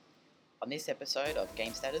On this episode of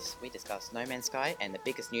GameStatus, we discuss No Man's Sky and the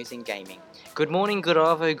biggest news in gaming. Good morning, good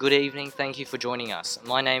arvo, good evening, thank you for joining us.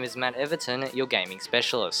 My name is Matt Everton, your gaming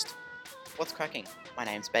specialist. What's cracking? My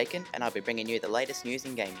name's Bacon, and I'll be bringing you the latest news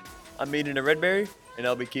in gaming. I'm Eden a Redberry, and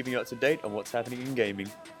I'll be keeping you up to date on what's happening in gaming.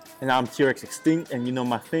 And I'm T-Rex Extinct, and you know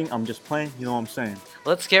my thing, I'm just playing, you know what I'm saying.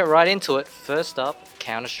 Let's get right into it. First up,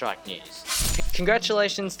 Counter-Strike news.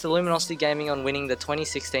 Congratulations to Luminosity Gaming on winning the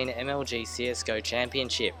 2016 MLG CSGO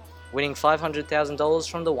Championship, winning $500,000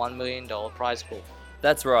 from the $1 million prize pool.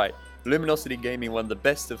 That's right, Luminosity Gaming won the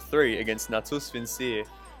best of 3 against Natus Vincere,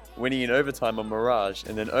 winning in overtime on Mirage,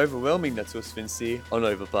 and then overwhelming Natus Vincere on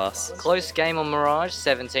Overpass. Close game on Mirage,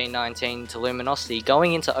 17-19 to Luminosity,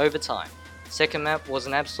 going into overtime. Second map was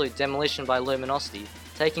an absolute demolition by Luminosity,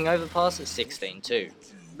 taking Overpass at 16-2.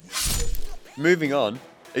 Moving on,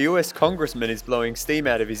 a US congressman is blowing steam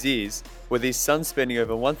out of his ears, with his son spending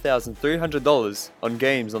over $1,300 on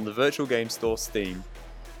games on the virtual game store Steam,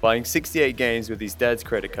 buying 68 games with his dad's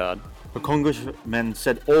credit card. The congressman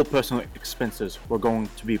said all personal expenses were going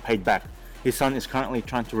to be paid back. His son is currently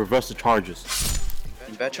trying to reverse the charges.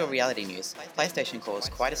 In virtual reality news, PlayStation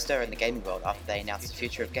caused quite a stir in the gaming world after they announced the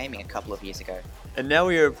future of gaming a couple of years ago. And now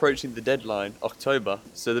we are approaching the deadline, October,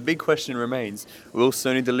 so the big question remains, will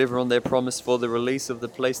Sony deliver on their promise for the release of the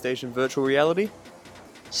PlayStation Virtual Reality?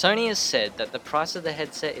 Sony has said that the price of the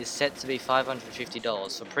headset is set to be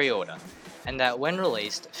 $550 for pre-order, and that when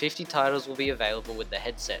released, 50 titles will be available with the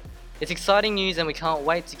headset. It's exciting news and we can't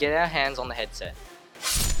wait to get our hands on the headset.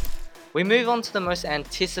 We move on to the most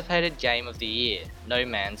anticipated game of the year, No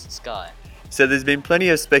Man's Sky. So there's been plenty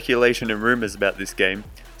of speculation and rumours about this game,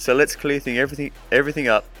 so let's clear everything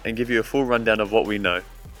up and give you a full rundown of what we know.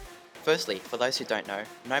 Firstly, for those who don't know,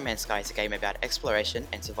 No Man's Sky is a game about exploration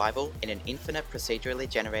and survival in an infinite procedurally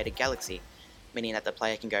generated galaxy, meaning that the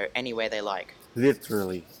player can go anywhere they like.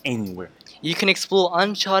 Literally anywhere. You can explore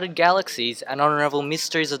uncharted galaxies and unravel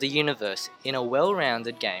mysteries of the universe in a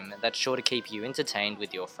well-rounded game that's sure to keep you entertained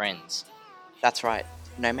with your friends. That's right,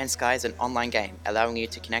 No Man's Sky is an online game, allowing you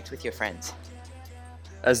to connect with your friends.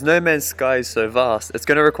 As No Man's Sky is so vast, it's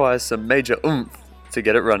going to require some major oomph to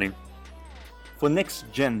get it running. For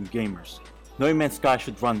next-gen gamers, No Man's Sky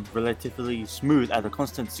should run relatively smooth at a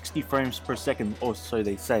constant 60 frames per second, or so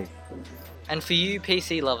they say. And for you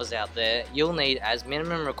PC lovers out there, you'll need as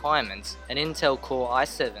minimum requirements an Intel Core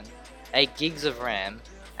i7, 8 gigs of RAM,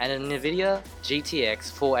 and a NVIDIA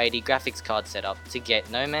GTX 480 graphics card setup to get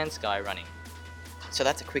No Man's Sky running. So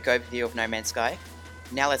that's a quick overview of No Man's Sky.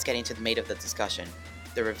 Now let's get into the meat of the discussion,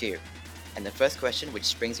 the review. And the first question which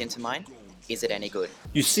springs into mind, is it any good?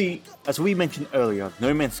 You see, as we mentioned earlier,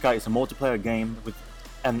 No Man's Sky is a multiplayer game with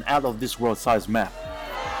an out-of-this-world sized map.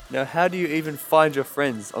 Now how do you even find your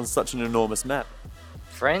friends on such an enormous map?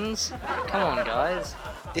 Friends? Come on guys.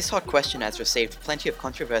 This hot question has received plenty of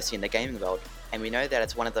controversy in the gaming world, and we know that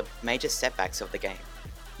it's one of the major setbacks of the game.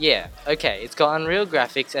 Yeah, okay, it's got unreal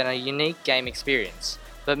graphics and a unique game experience,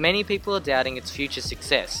 but many people are doubting its future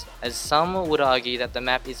success, as some would argue that the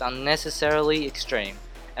map is unnecessarily extreme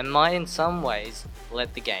and might in some ways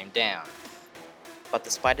let the game down. But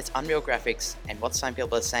despite its unreal graphics and what some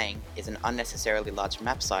people are saying is an unnecessarily large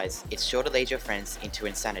map size, it's sure to lead your friends into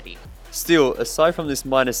insanity. Still, aside from this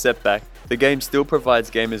minor setback, the game still provides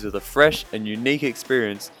gamers with a fresh and unique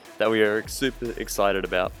experience that we are super excited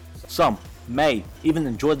about. Some may even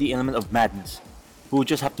enjoy the element of madness. We'll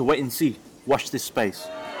just have to wait and see. Watch this space.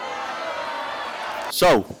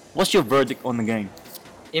 So, what's your verdict on the game?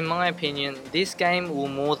 In my opinion, this game will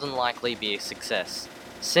more than likely be a success.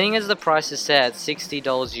 Seeing as the price is set at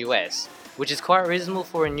 $60 US, which is quite reasonable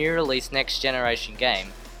for a new release next generation game,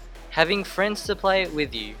 having friends to play it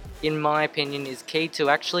with you, in my opinion, is key to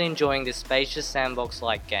actually enjoying this spacious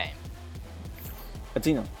sandbox-like game.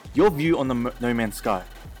 Adina, your view on the No Man's Sky?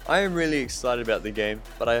 I am really excited about the game,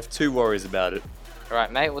 but I have 2 worries about it.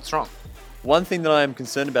 Alright mate, what's wrong? One thing that I am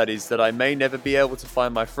concerned about is that I may never be able to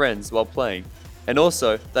find my friends while playing, and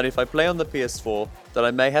also that if I play on the PS4, that I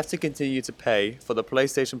may have to continue to pay for the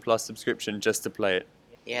PlayStation Plus subscription just to play it.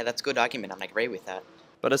 Yeah, that's a good argument, and I agree with that.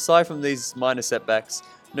 But aside from these minor setbacks,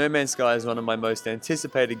 No Man's Sky is one of my most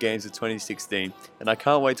anticipated games of 2016, and I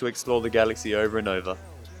can't wait to explore the galaxy over and over.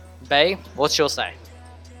 Bay, what's your say?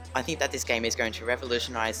 I think that this game is going to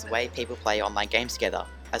revolutionize the way people play online games together,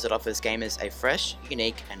 as it offers gamers a fresh,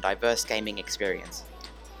 unique, and diverse gaming experience.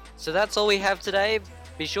 So that's all we have today.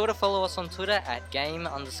 Be sure to follow us on Twitter at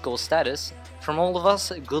game_status. From all of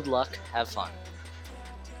us, good luck, have fun.